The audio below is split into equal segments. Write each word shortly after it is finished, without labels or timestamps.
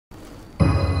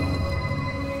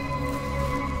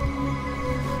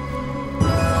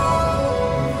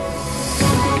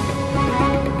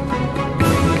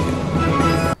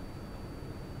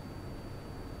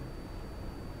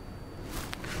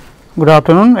Good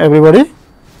afternoon everybody.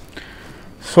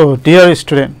 So, dear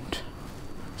student,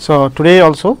 so today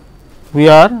also we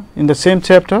are in the same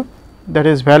chapter, that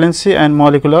is valency and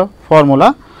molecular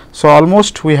formula. So,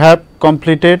 almost we have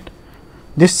completed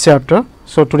this chapter.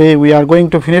 So, today we are going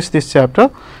to finish this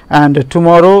chapter, and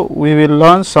tomorrow we will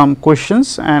learn some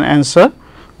questions and answer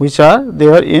which are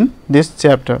there in this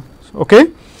chapter. Okay.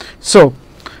 So,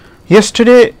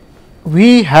 yesterday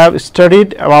we have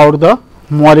studied about the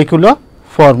molecular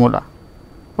formula,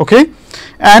 okay,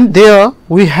 and there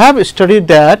we have studied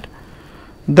that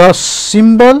the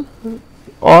symbol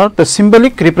or the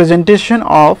symbolic representation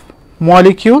of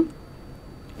molecule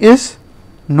is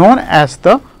known as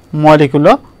the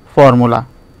molecular formula,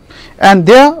 and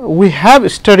there we have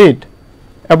studied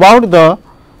about the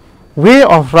way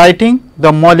of writing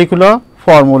the molecular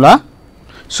formula.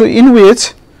 So, in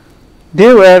which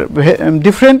there were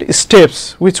different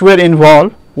steps which were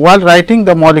involved while writing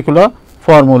the molecular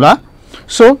formula.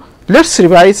 So, let us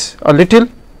revise a little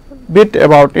bit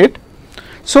about it.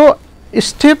 So,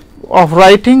 step of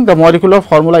writing the molecular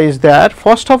formula is that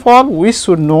first of all we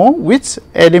should know which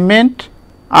element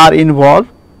are involved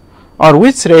or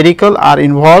which radical are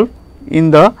involved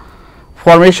in the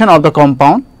formation of the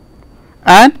compound,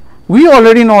 and we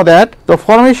already know that the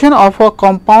formation of a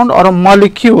compound or a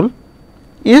molecule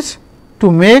is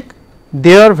to make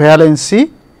their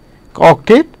valency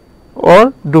octet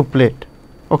or duplet,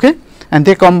 okay, and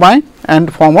they combine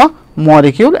and form a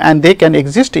molecule, and they can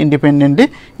exist independently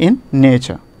in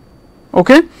nature.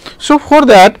 Okay. So, for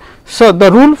that, so the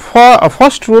rule for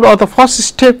first rule or the first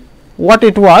step, what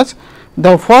it was,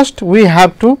 the first we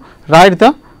have to write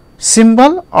the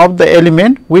symbol of the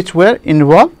element which were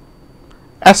involved,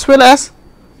 as well as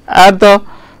at the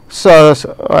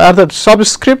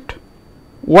subscript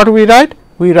what we write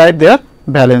their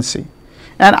valency,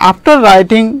 and after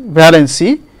writing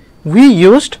valency we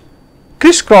used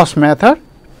crisscross method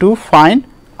to find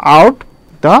out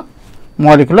the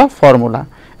molecular formula,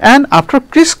 and after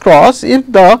crisscross, if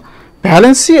the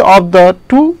valency of the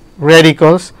two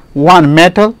radicals, one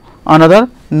metal another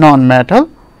non-metal,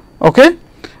 okay.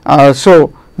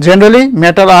 So, generally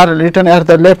metal are written at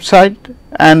the left side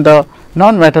and the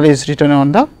non-metal is written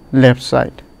on the left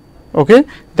side, okay.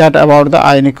 That about the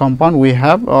ionic compound we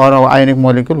have, or ionic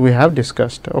molecule we have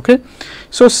discussed, okay.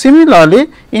 So, similarly,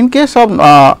 in case of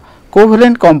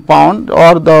covalent compound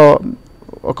or the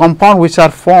compound which are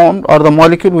formed or the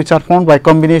molecule which are formed by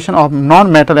combination of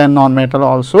non-metal and non-metal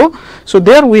also. So,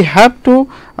 there we have to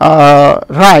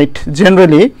write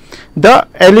generally the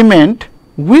element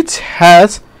which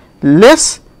has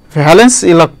less valence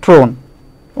electron,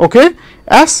 okay,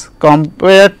 as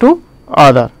compared to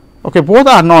other, okay. Both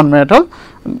are non-metal,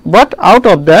 but out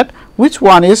of that which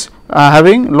one is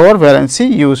having lower valency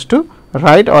used to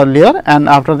write earlier, and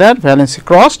after that valency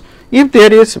crossed. If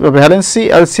there is valency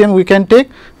LCM we can take,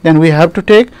 then we have to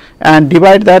take and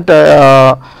divide that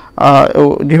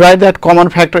common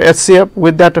factor HCF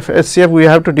with that HCF we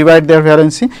have to divide their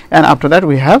valency, and after that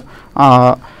we have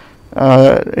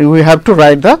to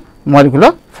write the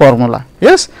molecular formula.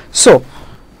 Yes. So,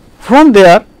 from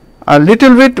there a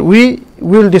little bit we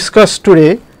will discuss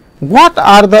today what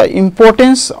are the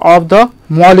importance of the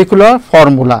molecular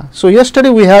formula. So, yesterday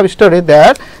we have studied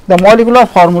that the molecular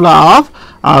formula of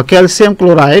calcium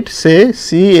chloride, say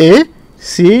CaCl2,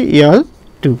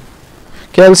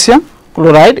 calcium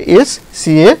chloride is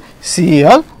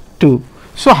CaCl2.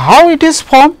 So, how it is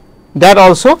formed, that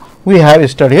also we have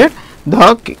studied.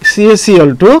 The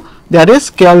CaCl2, that is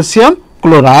calcium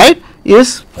chloride,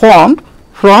 is formed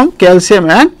from calcium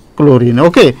and chlorine,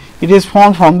 okay. It is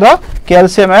formed from the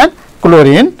calcium and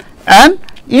chlorine, and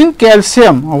in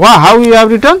calcium, how we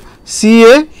have written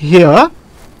Ca here,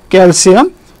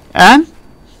 calcium and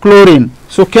chlorine.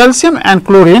 So, calcium and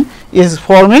chlorine is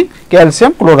forming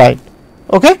calcium chloride,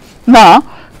 okay. Now,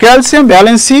 calcium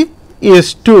valency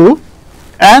is 2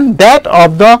 and that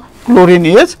of the chlorine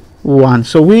is 1.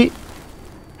 So, we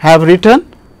have written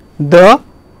the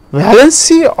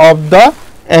valency of the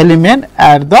element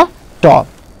at the top,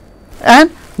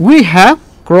 and we have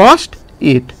crossed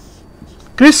it,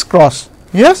 crisscross,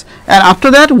 yes, and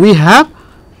after that we have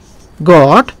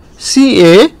got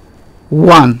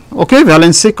Ca1, okay,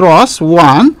 valency cross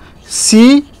 1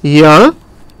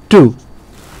 Cl2,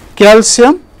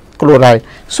 calcium chloride.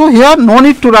 So, here no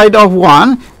need to write of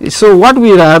 1. So, what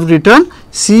we have written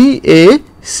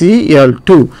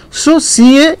CaCl2. So,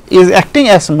 Ca is acting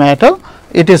as metal,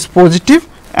 it is positive,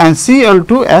 and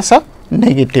Cl2 as a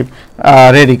negative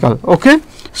radical, okay.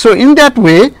 So, in that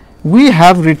way we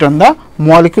have written the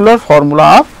molecular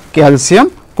formula of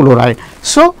calcium chloride.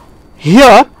 So,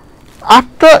 here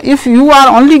after if you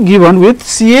are only given with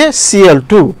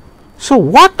CaCl2, so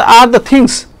what are the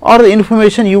things or the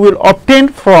information you will obtain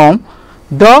from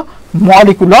the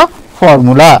molecular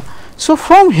formula? So,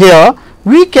 from here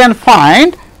we can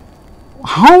find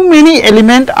how many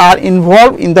elements are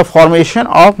involved in the formation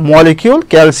of molecule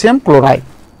calcium chloride.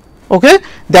 Okay,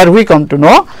 that we come to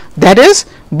know, that is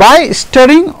by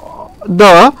studying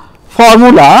the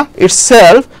formula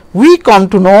itself we come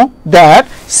to know that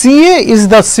Ca is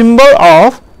the symbol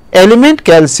of element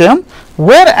calcium,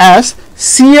 whereas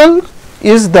Cl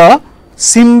is the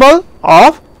symbol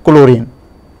of chlorine.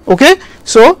 Okay,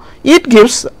 so it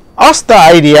gives us the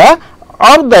idea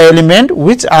of the element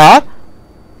which are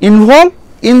involved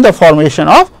in the formation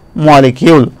of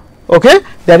molecule. Okay,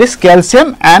 that is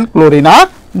calcium and chlorine are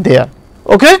there.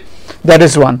 Okay, that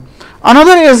is one.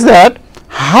 Another is that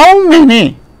how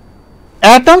many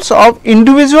atoms of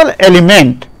individual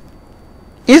element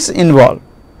is involved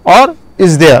or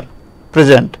is there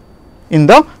present in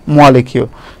the molecule.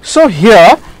 So,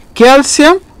 here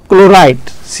calcium chloride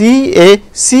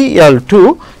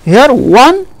CaCl2, here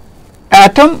one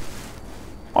atom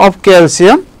of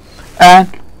calcium and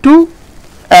 2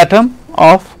 atom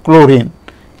of chlorine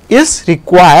is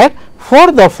required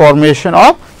for the formation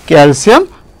of calcium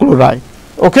chloride.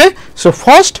 Okay. So,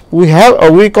 first we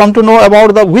have we come to know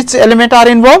about the which element are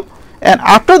involved, and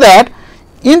after that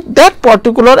in that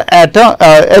particular atom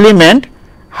element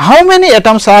how many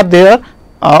atoms are there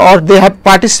or they have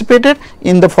participated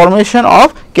in the formation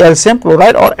of calcium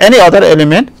chloride or any other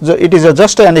element. So, it is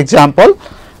just an example.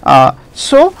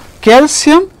 So,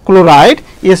 calcium chloride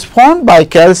is formed by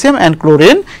calcium and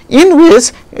chlorine, in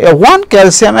which one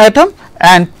calcium atom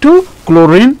and 2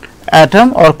 chlorine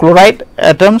atom or chloride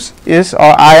atoms is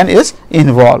or ion is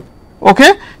involved.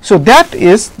 Okay. So, that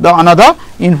is the another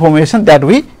information that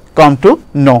we come to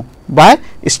know by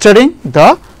studying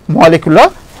the molecular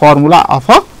formula of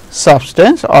a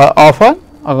substance or of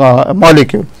a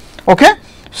molecule. Okay.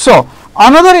 So,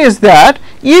 another is that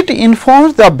it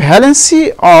informs the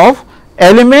valency of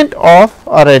element of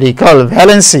a radical,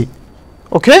 valency.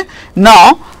 Okay.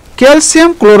 Now,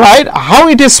 calcium chloride, how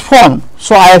it is formed?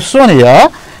 So, I have shown here.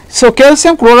 So,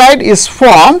 calcium chloride is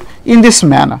formed in this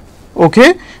manner.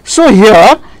 Okay. So,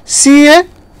 here Ca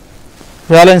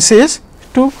valency is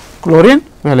 2, chlorine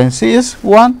valency is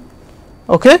 1.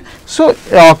 Okay. So,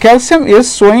 calcium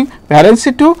is showing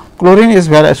valency 2, chlorine is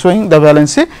showing the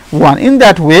valency 1. In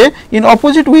that way, in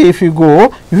opposite way if you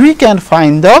go, we can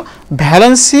find the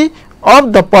valency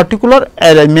of the particular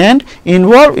element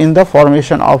involved in the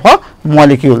formation of a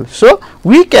molecule. So,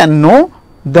 we can know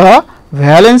the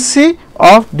valency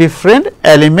of different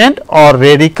element or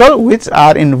radical which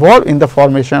are involved in the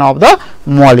formation of the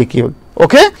molecule.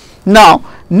 Okay. Now,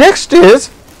 next is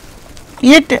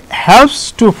it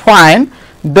helps to find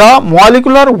the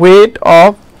molecular weight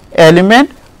of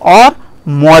element or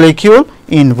molecule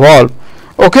involved.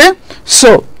 Okay.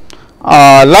 So,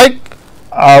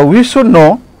 we should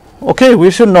know, okay, we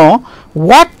should know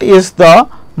what is the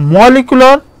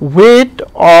molecular weight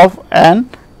of a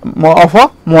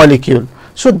molecule.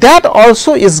 So, that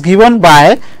also is given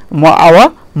by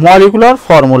our molecular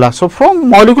formula. So, from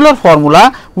molecular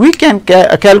formula we can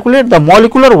calculate the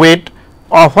molecular weight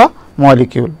of a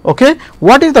molecule. Okay.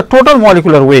 What is the total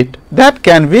molecular weight? That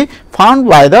can be found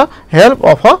by the help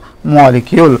of a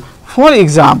molecule. For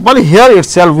example, here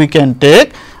itself we can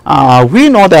take, we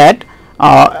know that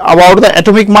about the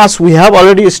atomic mass we have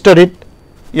already studied.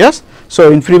 Yes.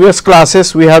 So, in previous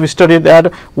classes we have studied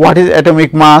that what is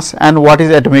atomic mass and what is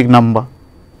atomic number.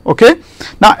 Okay.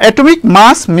 Now, atomic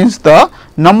mass means the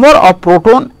number of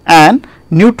proton and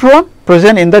neutron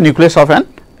present in the nucleus of an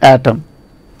atom.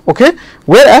 Okay.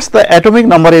 Whereas, the atomic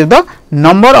number is the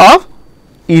number of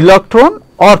electron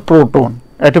or proton,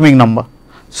 atomic number.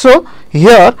 So,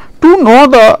 here to know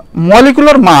the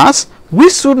molecular mass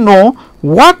we should know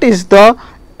what is the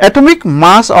atomic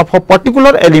mass of a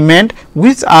particular element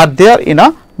which are there in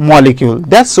a molecule,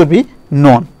 that should be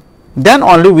known. Then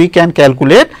only we can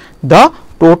calculate the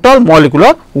total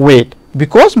molecular weight,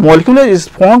 because molecular is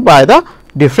formed by the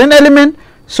different element.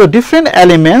 So, different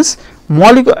elements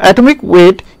atomic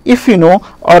weight if you know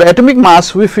or atomic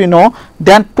mass if you know,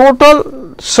 then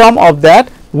total sum of that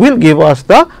will give us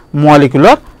the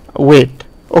molecular weight.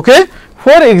 Okay.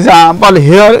 For example,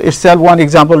 here itself one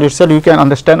example itself you can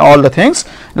understand all the things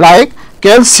like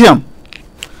calcium.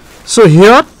 So,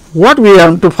 here what we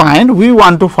want to find? We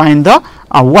want to find the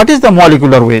what is the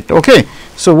molecular weight. Okay.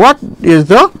 So, what is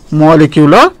the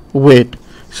molecular weight?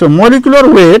 So,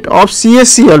 molecular weight of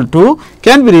CaCl2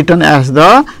 can be written as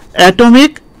the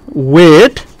atomic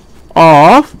weight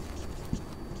of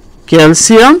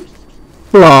calcium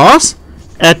plus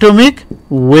atomic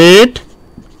weight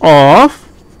of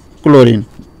chlorine.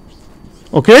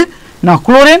 Okay. Now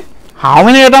chlorine, how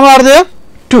many atoms are there?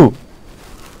 2.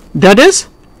 That is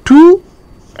 2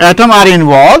 atoms are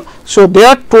involved. So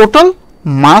their total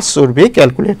mass should be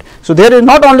calculated. So there is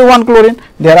not only one chlorine,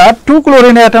 there are 2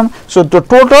 chlorine atoms. So the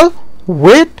total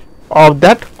weight of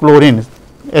that chlorine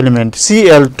element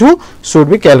Cl2 should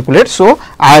be calculated. So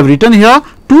I have written here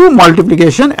 2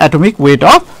 multiplication atomic weight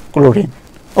of chlorine.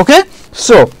 Okay.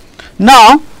 So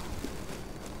now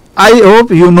I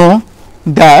hope you know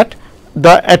that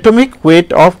the atomic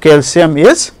weight of calcium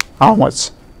is how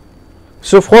much.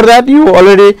 So for that you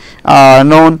already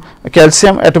known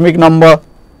calcium atomic number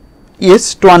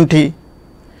is 20.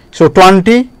 So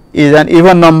 20 is an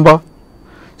even number.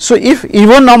 So if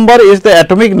even number is the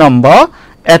atomic number,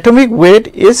 atomic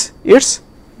weight is its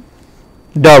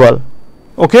double.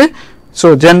 Okay.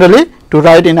 So generally to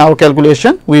write in our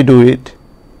calculation we do it.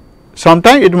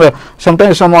 Sometimes it may,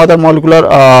 sometimes some other molecular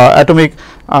atomic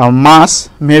mass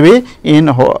maybe in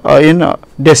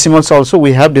decimals also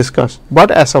we have discussed,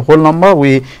 but as a whole number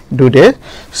we do this.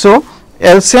 So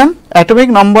LCM atomic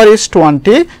number is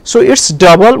 20, so its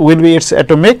double will be its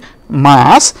atomic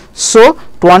mass. So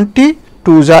 20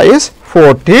 2 is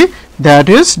 40, that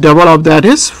is double of that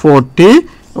is 40.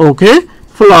 Okay,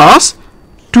 plus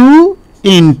 2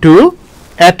 into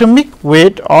atomic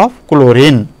weight of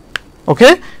chlorine.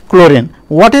 Okay, chlorine,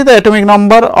 what is the atomic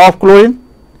number of chlorine?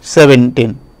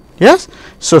 17. Yes,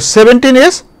 so 17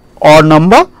 is odd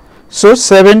number. So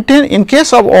 17, in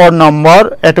case of odd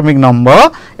number atomic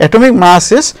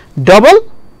mass is double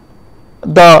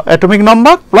the atomic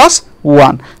number plus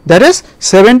 1, that is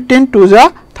 17 2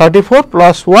 34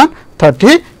 plus 1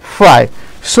 35.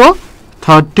 So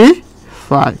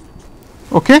 35.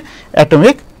 Okay,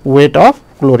 atomic weight of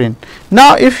chlorine.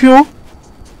 Now if you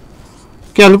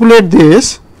calculate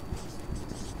this,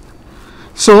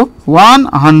 so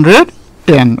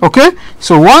 110. Okay,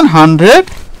 so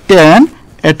 110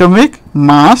 atomic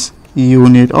mass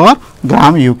unit or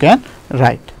gram you can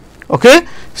write. Okay,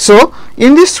 so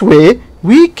in this way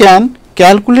we can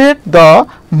calculate the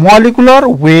molecular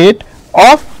weight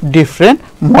of different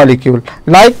molecule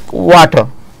like water.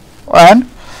 And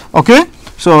okay,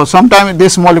 so sometime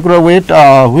this molecular weight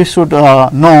we should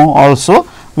know also,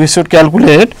 we should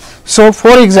calculate. So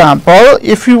for example,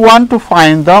 if you want to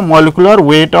find the molecular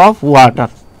weight of water,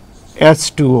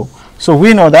 H2O, so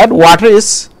we know that water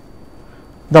is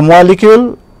the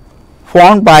molecule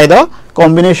formed by the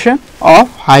combination of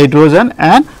hydrogen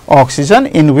and oxygen,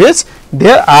 in which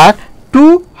there are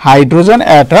 2 hydrogen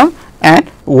atom and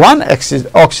 1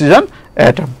 oxygen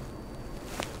atom.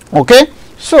 Okay,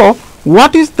 so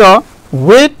what is the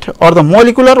weight or the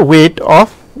molecular weight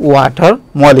of water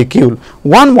molecule?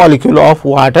 One molecule of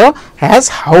water has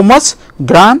how much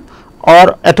gram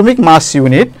or atomic mass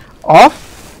unit of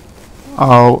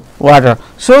water?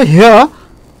 So here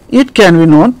it can be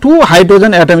known 2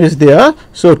 hydrogen atom is there.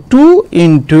 So 2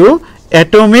 into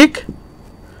atomic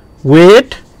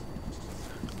weight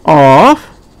of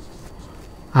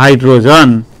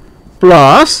hydrogen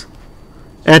plus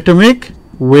atomic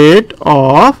weight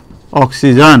of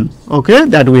oxygen. Okay,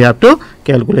 that we have to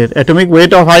calculate, atomic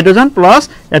weight of hydrogen plus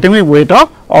atomic weight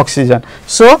of oxygen.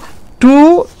 So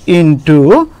 2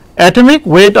 into atomic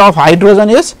weight of hydrogen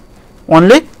is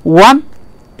only 1.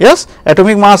 Yes,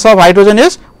 atomic mass of hydrogen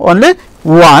is only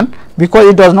 1 because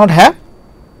it does not have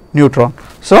neutron.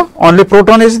 So only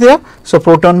proton is there. So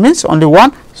proton means only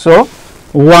 1. So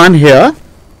 1 here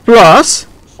plus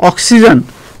oxygen.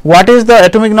 What is the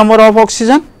atomic number of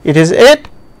oxygen? It is 8.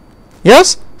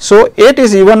 Yes, so 8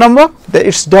 is even number,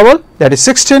 its double, that is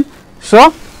 16.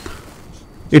 So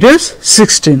it is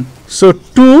 16. So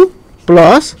 2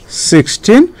 plus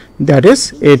 16, that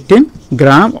is 18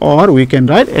 gram, or we can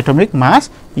write atomic mass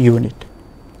unit.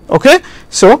 Okay,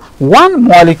 so one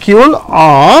molecule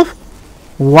of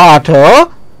water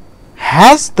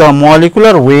has the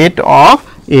molecular weight of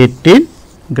 18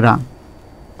 gram.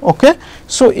 Okay,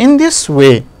 so in this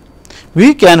way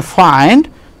we can find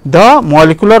the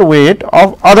molecular weight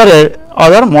of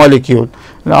other molecule.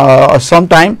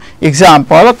 Sometime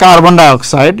example, carbon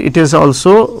dioxide, it is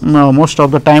also most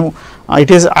of the time it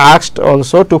is asked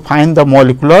also to find the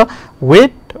molecular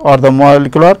weight or the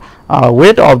molecular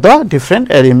weight of the different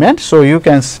elements. So you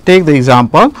can take the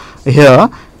example here,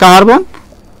 carbon,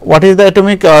 what is the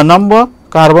atomic number?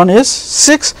 Carbon is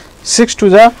 6 to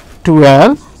the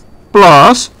 12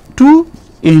 plus 2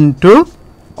 into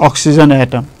oxygen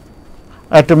atom.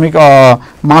 Atomic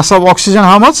mass of oxygen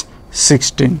how much?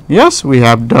 16. Yes, we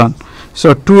have done.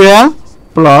 So 12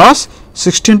 plus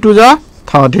 16 to the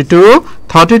 32,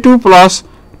 32 plus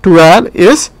 12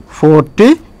 is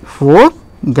 44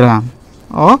 gram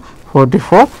or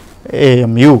 44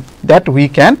 AMU, that we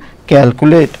can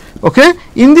calculate. Okay.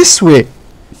 In this way,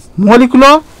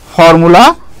 molecular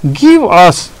formula give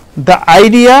us the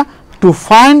idea to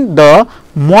find the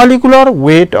molecular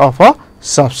weight of a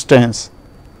substance.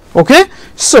 Okay.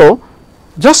 So,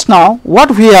 just now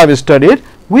what we have studied?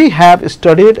 We have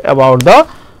studied about the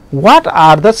what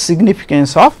are the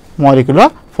significance of molecular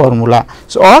formula.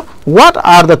 So, or what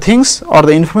are the things or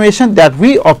the information that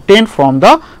we obtain from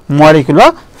the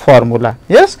molecular formula.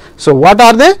 Yes. So, what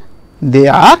are they? They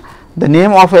are the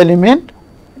name of element.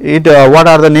 What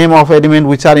are the name of element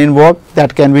which are involved,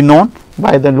 that can be known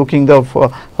by the looking the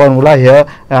formula. Here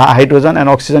hydrogen and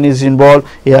oxygen is involved,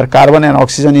 here carbon and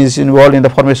oxygen is involved in the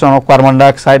formation of carbon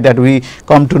dioxide, that we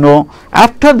come to know.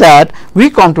 After that, we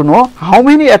come to know how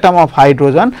many atom of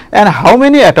hydrogen and how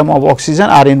many atom of oxygen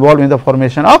are involved in the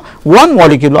formation of one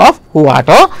molecule of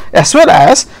water, as well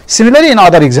as similarly in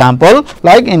other example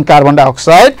like in carbon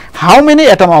dioxide, how many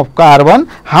atom of carbon,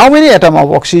 how many atom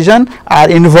of oxygen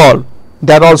are involved,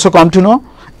 that also come to know.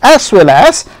 As well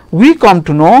as we come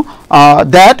to know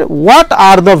that what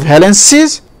are the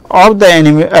valencies of the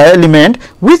element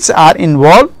which are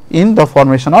involved in the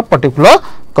formation of particular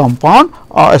compound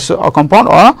or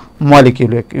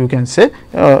molecule. You can say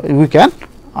we can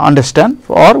understand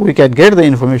or we can get the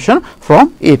information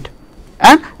from it.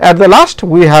 And at the last,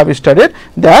 we have studied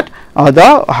that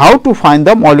how to find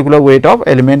the molecular weight of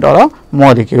element or a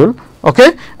molecule.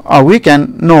 Okay, we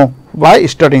can know by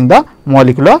studying the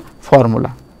molecular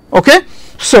formula. Okay.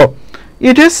 So,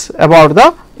 it is about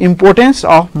the importance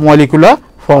of molecular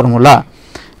formula.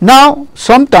 Now,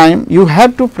 sometime you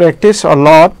have to practice a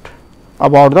lot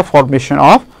about the formation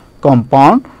of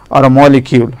compound or a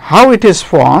molecule, how it is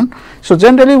formed. So,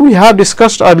 generally we have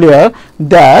discussed earlier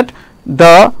that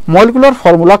the molecular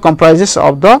formula comprises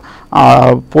of the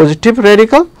positive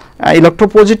radical,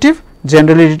 electropositive,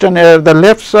 generally written at the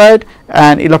left side,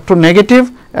 and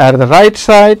electronegative at the right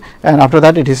side, and after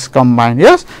that it is combined.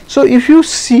 Yes. So, if you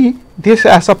see this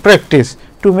as a practice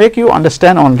to make you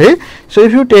understand only. So,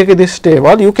 if you take this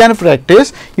table, you can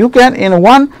practice, you can in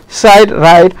one side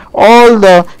write all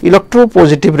the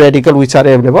electropositive radical which are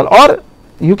available, or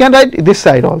you can write this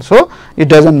side also, it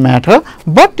does not matter,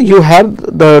 but you have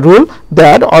the rule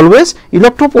that always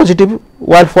electropositive,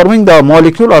 while forming the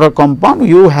molecule or a compound,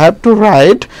 you have to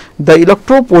write the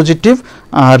electropositive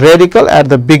radical at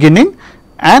the beginning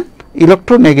and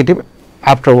electronegative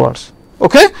afterwards.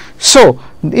 Okay. So,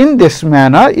 in this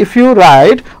manner, if you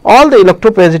write all the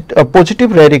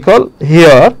electropositive radical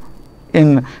here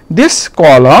in this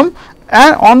column,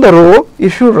 and on the row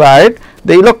if you write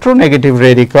the electronegative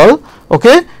radical.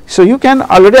 Okay. So, you can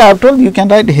already I have told you can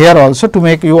write here also to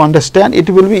make you understand, it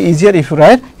will be easier if you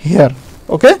write here.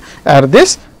 Okay, at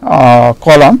this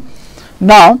column.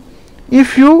 Now,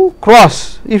 if you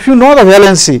cross, if you know the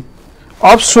valency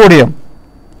of sodium,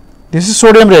 this is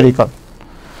sodium radical,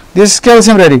 this is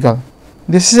calcium radical,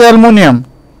 this is aluminum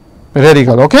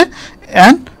radical, okay,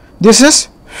 and this is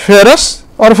ferrous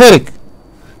or ferric.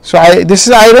 So, this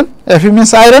is iron, Fe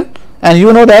means iron, and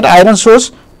you know that iron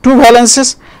shows two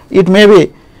valencies, it may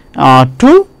be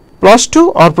 2 plus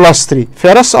 2 or plus 3,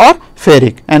 ferrous or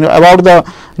ferric. And about the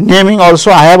naming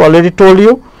also I have already told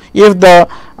you, if the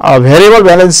variable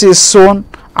valency is shown,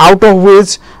 out of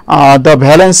which the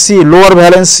valency, lower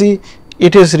valency,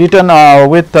 it is written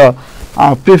with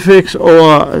prefix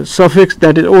or suffix,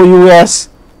 that is OUS,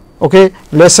 okay,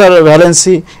 lesser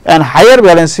valency, and higher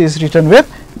valency is written with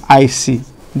IC,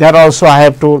 that also I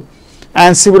have told.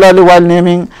 And similarly, while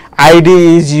naming,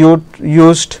 ID is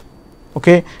used,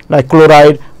 okay, like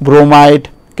chloride, bromide,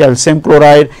 calcium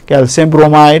chloride, calcium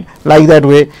bromide, like that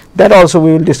way, that also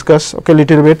we will discuss, okay,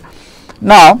 little bit.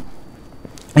 Now,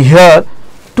 here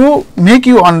to make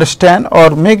you understand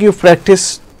or make you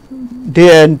practice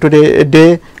day and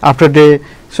day after day,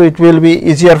 so it will be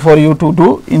easier for you to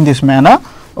do in this manner.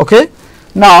 Okay.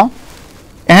 Now,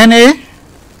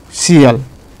 NaCl,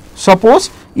 suppose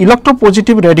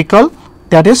electropositive radical,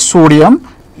 that is sodium,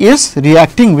 is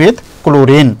reacting with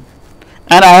chlorine,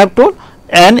 and I have told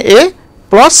Na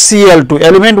plus Cl2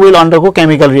 element will undergo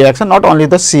chemical reaction, not only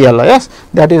the Cl. Yes,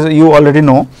 that is you already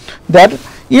know that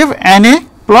if Na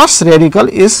plus radical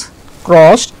is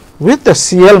crossed with the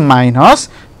Cl minus,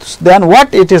 then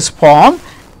what it is formed?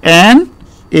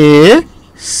 NaCl.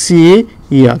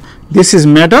 This is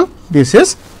metal, this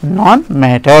is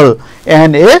non-metal,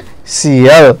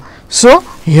 NaCl. So,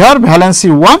 here valency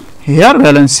 1, here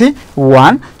valency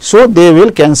 1, so they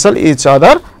will cancel each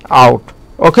other out.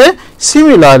 Okay.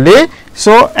 Similarly,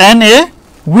 so Na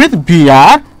with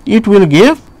Br, it will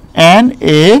give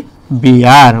Na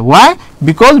Br. Why?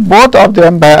 Because both of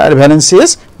them valency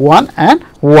is 1 and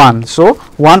 1. So,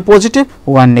 1 positive,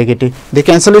 1 negative. They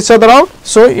cancel each other out.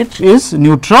 So, it is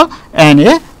neutral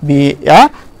NaBr,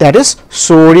 that is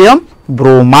sodium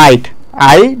bromide,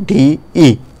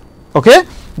 IDE. Okay,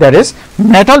 that is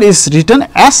metal is written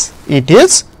as it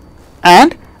is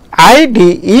and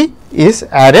IDE is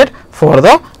added for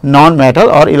the non-metal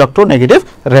or electronegative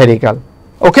radical.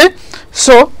 Okay.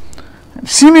 So,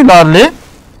 similarly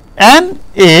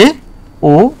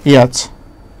NaOH,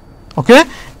 okay,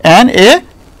 NaOH.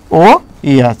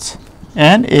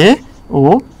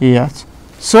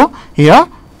 So, here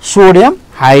sodium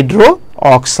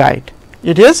hydroxide,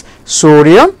 it is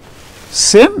sodium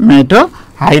same metal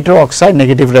hydroxide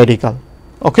negative radical,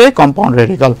 okay, compound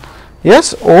radical,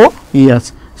 yes,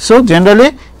 OH. So,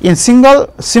 generally in simple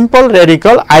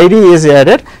radical IDE is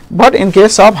added, but in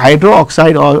case of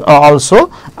hydroxide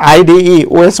also IDE,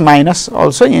 OH minus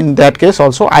also, in that case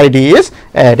also IDE is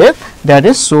added, that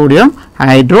is sodium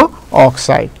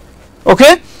hydroxide.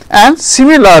 Okay. And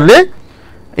similarly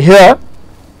here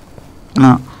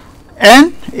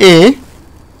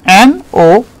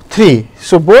NaNO3.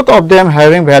 So, both of them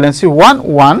having valency 1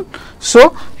 1.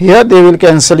 So, here they will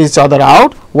cancel each other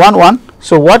out 1 1.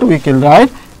 So, what we can write?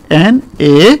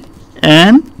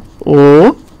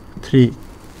 NaNO3,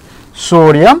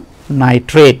 sodium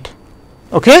nitrate.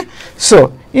 Okay.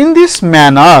 So, in this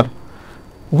manner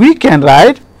we can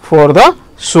write for the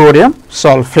sodium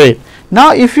sulphate.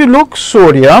 Now, if you look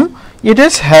sodium, it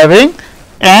is having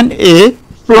Na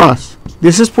plus,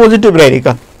 this is positive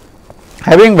radical,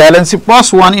 having valency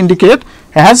plus 1 indicate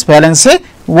has valency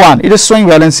 1, it is showing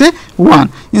valency 1.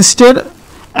 Instead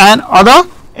and other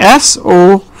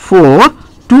SO4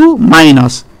 2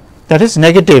 minus, that is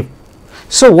negative.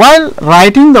 So, while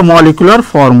writing the molecular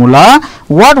formula,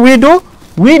 what we do?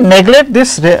 We neglect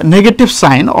this negative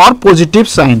sign or positive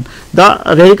sign. The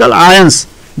radical ions,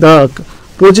 the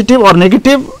positive or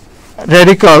negative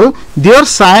radical, their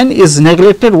sign is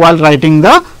neglected while writing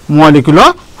the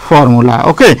molecular formula.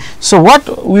 Okay. So,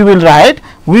 what we will write?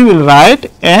 We will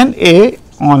write Na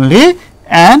only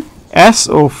and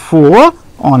SO4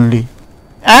 only,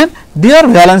 and their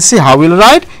valency how we will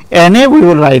write? Na we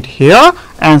will write here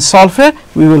and sulphate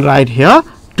we will write here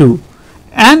too,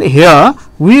 and here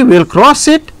we will cross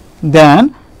it,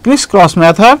 then crisscross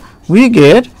method we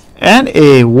get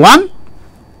Na1,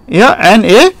 here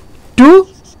Na2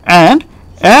 and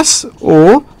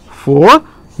SO4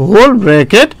 whole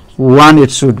bracket 1 it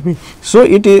should be. So,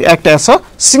 it is act as a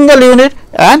single unit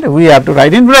and we have to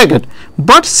write in bracket,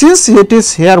 but since it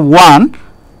is here 1,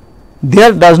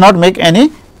 there does not make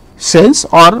any sense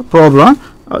or problem.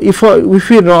 If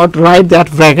we not write that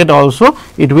bracket also,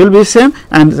 it will be same,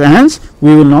 and hence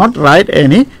we will not write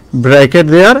any bracket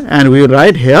there, and we will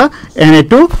write here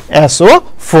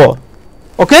Na2SO4.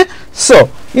 Okay. So,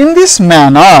 in this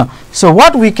manner, so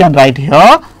what we can write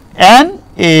here?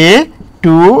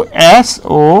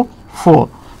 Na2SO4.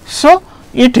 So,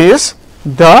 it is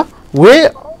the way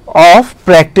of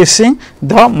practicing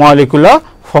the molecular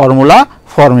formula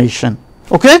formation.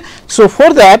 Okay. So,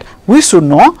 for that we should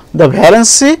know the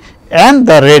valency and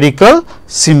the radical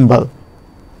symbol.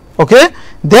 Okay.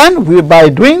 Then we, by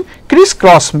doing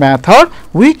crisscross method,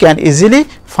 we can easily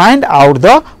find out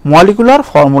the molecular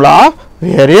formula of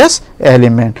various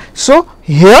element. So,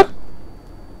 here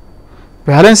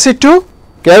valency 2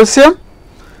 calcium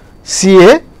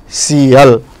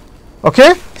CaCl,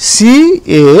 okay,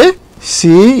 CaCl,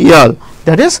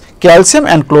 that is calcium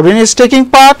and chlorine is taking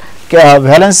part.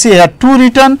 Valency here 2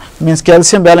 written, means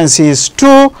calcium valency is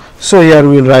 2. So, here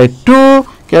we will write 2,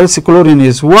 calcium chlorine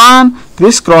is 1,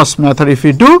 crisscross method if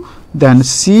we do, then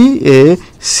CaCl2.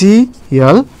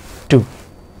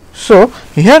 So,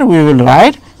 here we will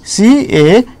write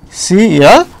CaCl2.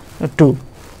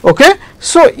 Okay.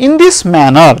 So, in this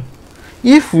manner,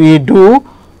 if we do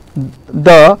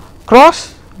the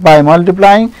cross by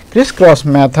multiplying crisscross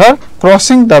method,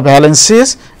 crossing the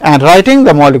valencies and writing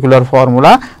the molecular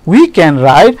formula, we can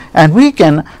write and we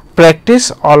can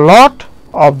practice a lot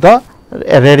of the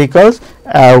radicals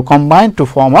combined to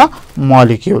form a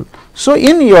molecule. So,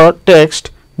 in your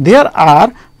text there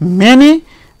are many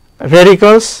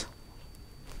radicals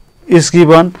is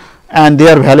given and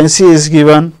their valency is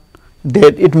given,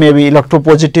 that it may be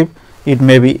electropositive, it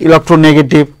may be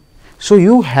electronegative. So,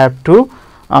 you have to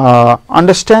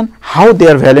understand how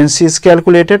their valency is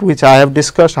calculated, which I have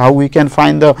discussed, how we can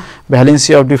find the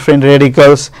valency of different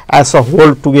radicals as a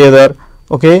whole together.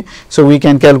 Okay. So, we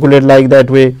can calculate like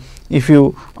that way if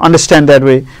you understand that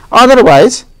way.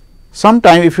 Otherwise,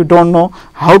 sometime if you do not know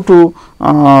how to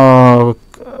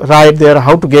write there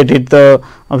how to get it the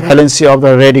valency of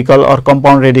the radical or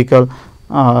compound radical.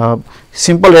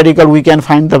 Simple radical we can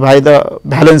find by the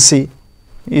valency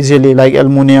easily, like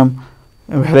aluminum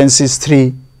valency is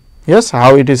 3. Yes,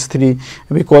 how it is 3?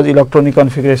 Because electronic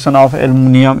configuration of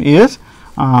aluminum is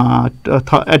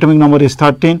atomic number is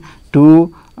 13,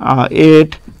 2,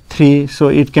 8, 3. So,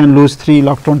 it can lose 3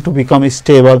 electron to become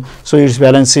stable. So, its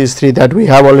valency is 3, that we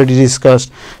have already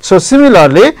discussed. So,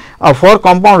 similarly for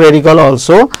compound radical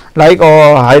also, like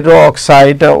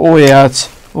hydroxide OH,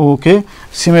 okay.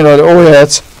 Similarly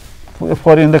OH,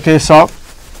 for in the case of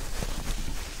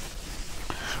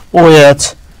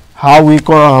OH, how we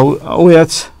call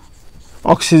OH,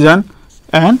 oxygen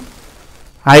and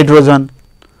hydrogen.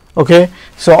 Okay.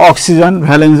 So, oxygen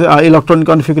valence electron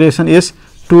configuration is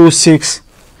 2, 6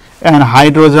 and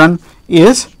hydrogen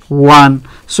is 1.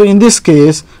 So, in this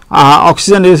case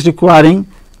oxygen is requiring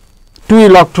 2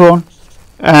 electron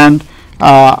and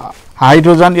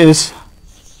hydrogen is,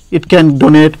 it can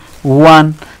donate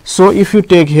 1. So, if you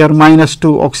take here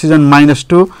 -2, oxygen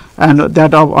 -2 and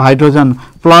that of hydrogen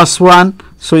 +1.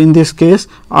 So, in this case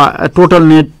a total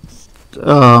net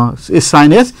is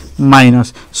sign as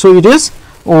minus. So, it is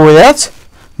OH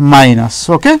minus.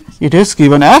 Okay, it is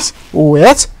given as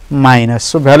OH minus.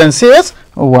 So, valency is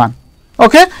 1.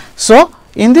 Okay. So,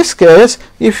 in this case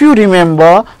if you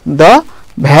remember the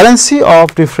valency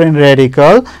of different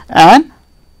radical and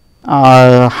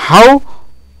how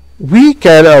we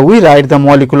write the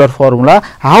molecular formula,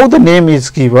 how the name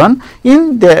is given,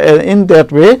 in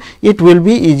that way it will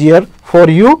be easier for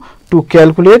you to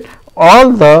calculate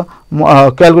all the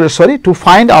to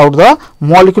find out the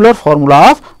molecular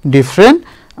formula of different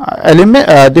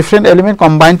element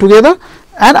combined together,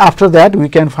 and after that we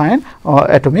can find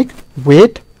atomic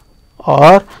weight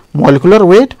or molecular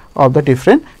weight of the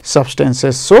different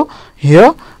substances. So,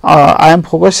 here I am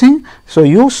focusing. So,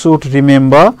 you should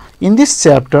remember in this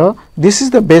chapter, this is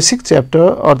the basic chapter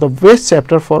or the best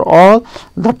chapter for all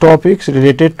the topics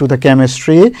related to the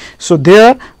chemistry. So,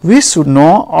 there we should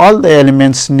know all the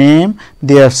elements name,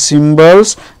 their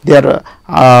symbols, their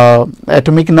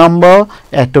atomic number,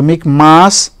 atomic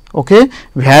mass, okay,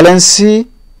 valency.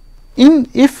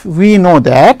 If we know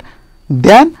that,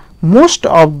 then most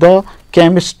of the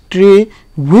chemistry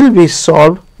will be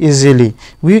solved easily.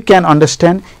 We can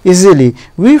understand easily.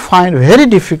 We find very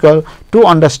difficult to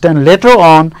understand later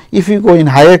on. If you go in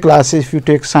higher classes, if you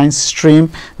take science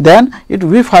stream, then it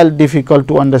we find difficult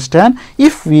to understand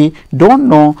if we don't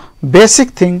know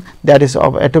basic thing, that is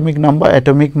of atomic number,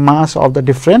 atomic mass of the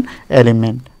different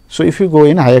element. So, if you go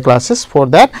in higher classes, for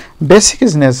that basic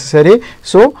is necessary.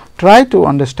 So, try to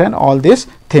understand all these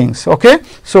things. Okay.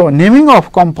 So, naming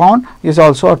of compound is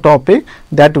also a topic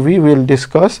that we will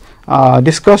discussed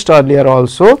earlier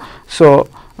also. So,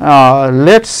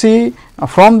 let us see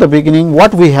from the beginning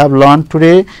what we have learned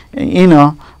today in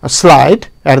a slide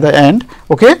at the end.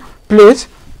 Okay. Please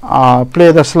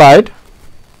play the slide.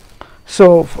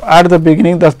 So, at the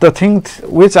beginning, the thing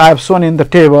which I have shown in the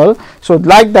table. So,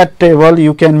 like that table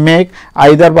you can make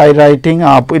either by writing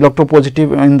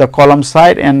electropositive in the column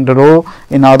side and row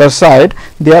in other side.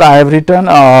 There I have written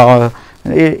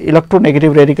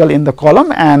electronegative radical in the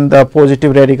column and the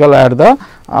positive radical at the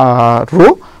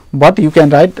row, but you can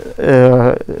write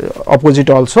opposite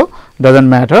also, does not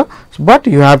matter. But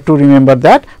you have to remember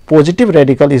that positive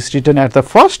radical is written at the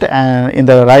first and in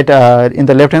the right in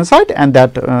the left hand side, and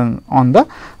that on the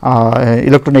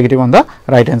electronegative on the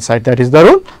right hand side. That is the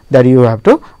rule that you have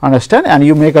to understand, and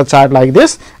you make a chart like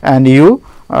this and you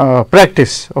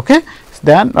practice. Okay.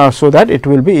 Then so that it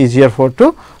will be easier for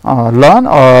to learn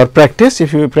or practice.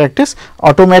 If you practice,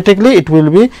 automatically it will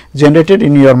be generated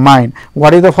in your mind.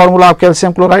 What is the formula of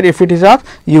calcium chloride? If it is asked,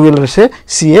 you will say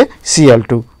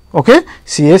CaCl2. Okay,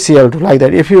 CaCl2, like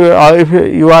that. If you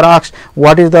are asked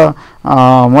what is the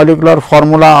molecular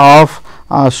formula of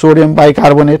sodium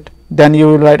bicarbonate, then you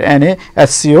will write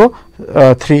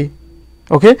NaSCO3.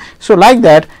 Okay. So, like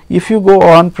that, if you go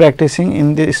on practicing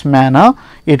in this manner,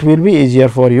 it will be easier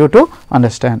for you to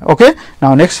understand. Okay.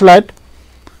 Now, next slide.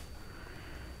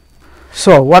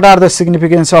 So, what are the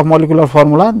significance of molecular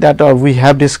formula that we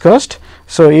have discussed?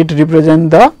 So, it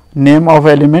represents the name of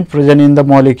element present in the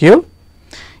molecule.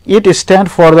 It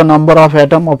stands for the number of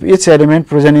atom of each element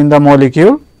present in the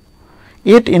molecule.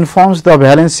 It informs the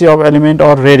valency of element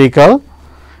or radical,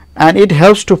 and it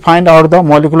helps to find out the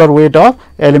molecular weight of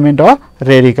element or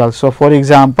radical. So, for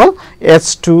example,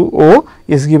 H2O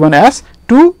is given as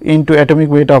 2 into atomic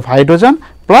weight of hydrogen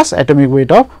plus atomic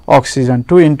weight of oxygen,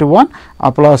 2 into 1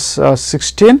 plus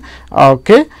 16.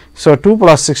 Okay. So, 2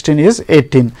 plus 16 is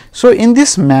 18. So, in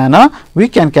this manner we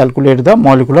can calculate the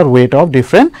molecular weight of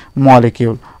different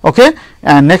molecule. Okay,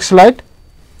 and next slide.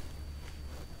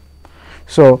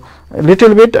 So,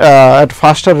 little bit at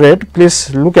faster rate,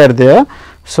 please look at there.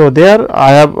 So, there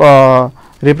I have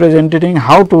representing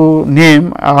how to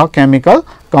name a chemical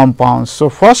compounds. So,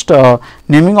 first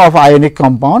naming of ionic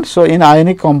compound. So, in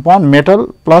ionic compound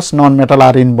metal plus non-metal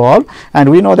are involved, and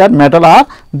we know that metal are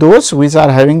those which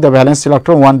are having the valence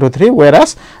electron 1 to 3,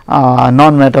 whereas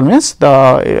non-metal means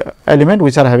the element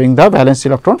which are having the valence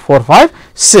electron 4, 5,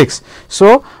 6.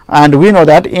 So, and we know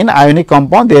that in ionic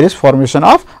compound there is formation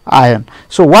of ion.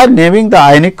 So, while naming the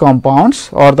ionic compounds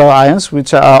or the ions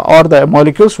which are or the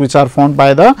molecules which are formed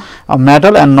by the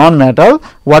metal and non-metal,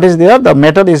 what is there? The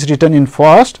metal is written in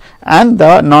first and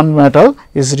the non-metal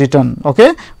is written,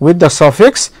 okay, with the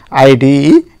suffix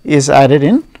IDE is added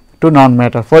in to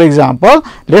non-metal. For example,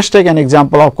 let us take an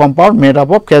example of compound made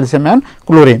up of calcium and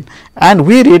chlorine, and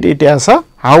we read it as a,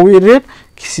 how we read,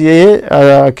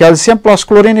 calcium plus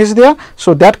chlorine is there.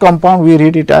 So, that compound we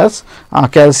read it as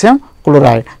calcium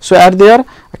chloride. So, at there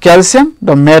calcium,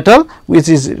 the metal which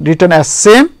is written as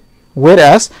same,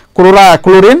 whereas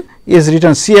chlorine is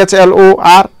written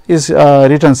CHLOR is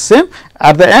written same,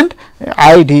 at the end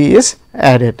ID is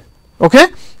added. Okay.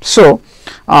 So,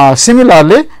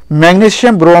 similarly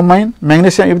magnesium bromine,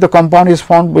 magnesium, if the compound is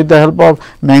formed with the help of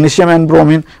magnesium and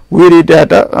bromine, we read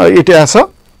it as a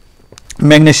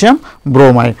magnesium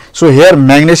bromide. So, here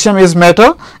magnesium is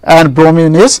metal and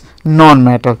bromine is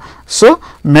non-metal. So,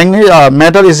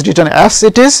 metal is written as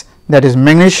it is, that is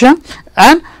magnesium,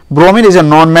 and bromine is a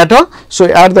non-metal. So,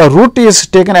 at the root is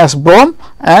taken as brom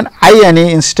and INE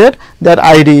instead, that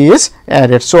ID is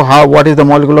added. So, how, what is the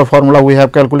molecular formula we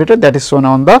have calculated, that is shown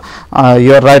on the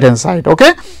your right hand side.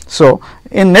 Okay. So,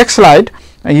 in next slide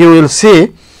you will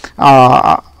see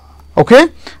okay,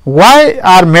 why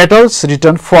are metals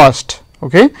written first.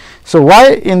 Okay. So,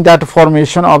 why in that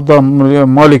formation of the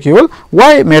molecule,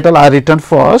 why metal are written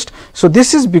first? So,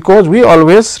 this is because we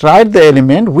always write the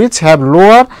element which have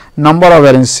lower number of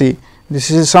valency.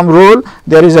 This is some rule,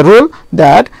 there is a rule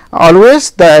that always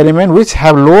the element which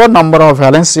have lower number of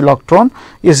valence electron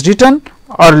is written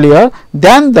earlier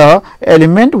than the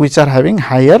element which are having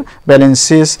higher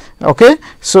valencies. Okay.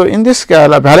 So, in this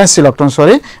valence electron,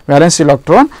 valence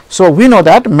electron. So, we know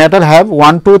that metal have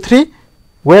 1, 2, 3,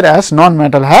 whereas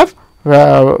non-metal have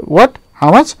what,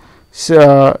 how much,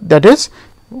 that is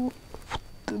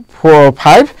 4,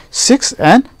 5, 6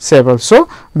 and 7. So,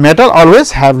 metal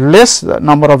always have less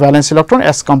number of valence electron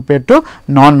as compared to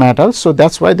non-metal. So,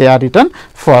 that is why they are written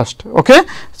first. Okay.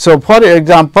 So, for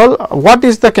example, what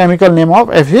is the chemical name of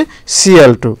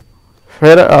FeCl2?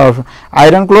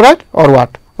 Iron chloride or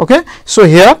what? Okay. So,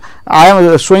 here I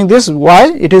am showing this,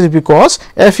 why? It is because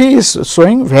Fe is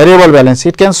showing variable valence.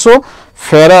 It can show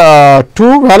 2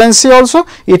 valency also,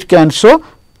 it can show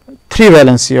 3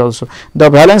 valency also. The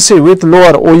valency with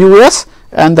lower OUS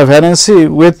and the valency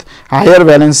with higher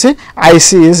valency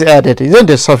IC is added, isn't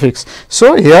it, suffix.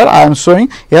 So, here I am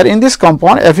showing, here in this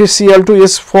compound FeCl2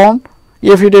 is formed.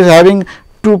 If it is having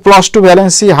 2 plus 2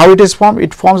 valency, how it is formed?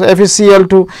 It forms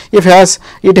FeCl2. If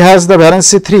it has the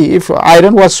valency 3, if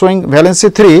iron was showing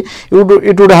valency 3,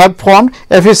 it would have formed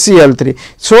FeCl3.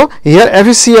 So, here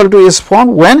FeCl2 is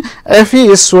formed when Fe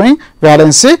is showing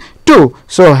valency 2.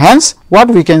 So, hence what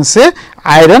we can say,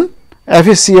 iron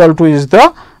FeCl2 is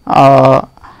the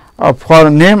for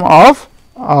name of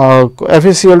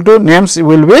FeCl2 names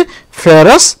will be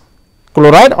ferrous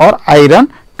chloride or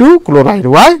iron 2 chloride.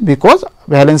 Why? Because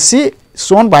valency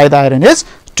shown by the iron is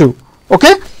 2.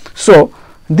 Okay. So,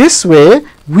 this way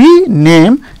we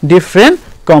name different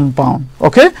compound.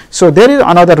 Okay. So, there is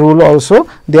another rule also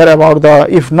there about the,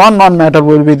 if non-metal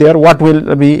will be there, what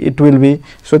will be, it will be.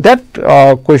 So,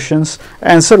 that questions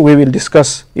answer we will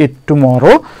discuss it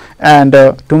tomorrow, and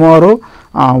tomorrow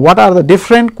what are the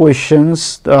different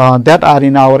questions that are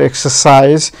in our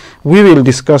exercise, we will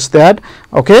discuss that.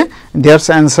 Okay. There's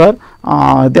answer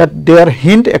that their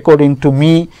hint according to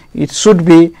me it should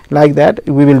be like that,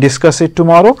 we will discuss it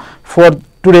tomorrow. For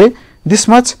today this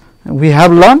much we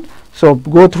have learned. So,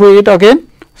 go through it again.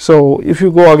 So, if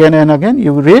you go again and again,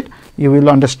 you read, you will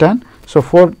understand. So,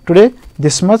 for today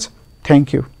this much,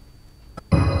 thank you.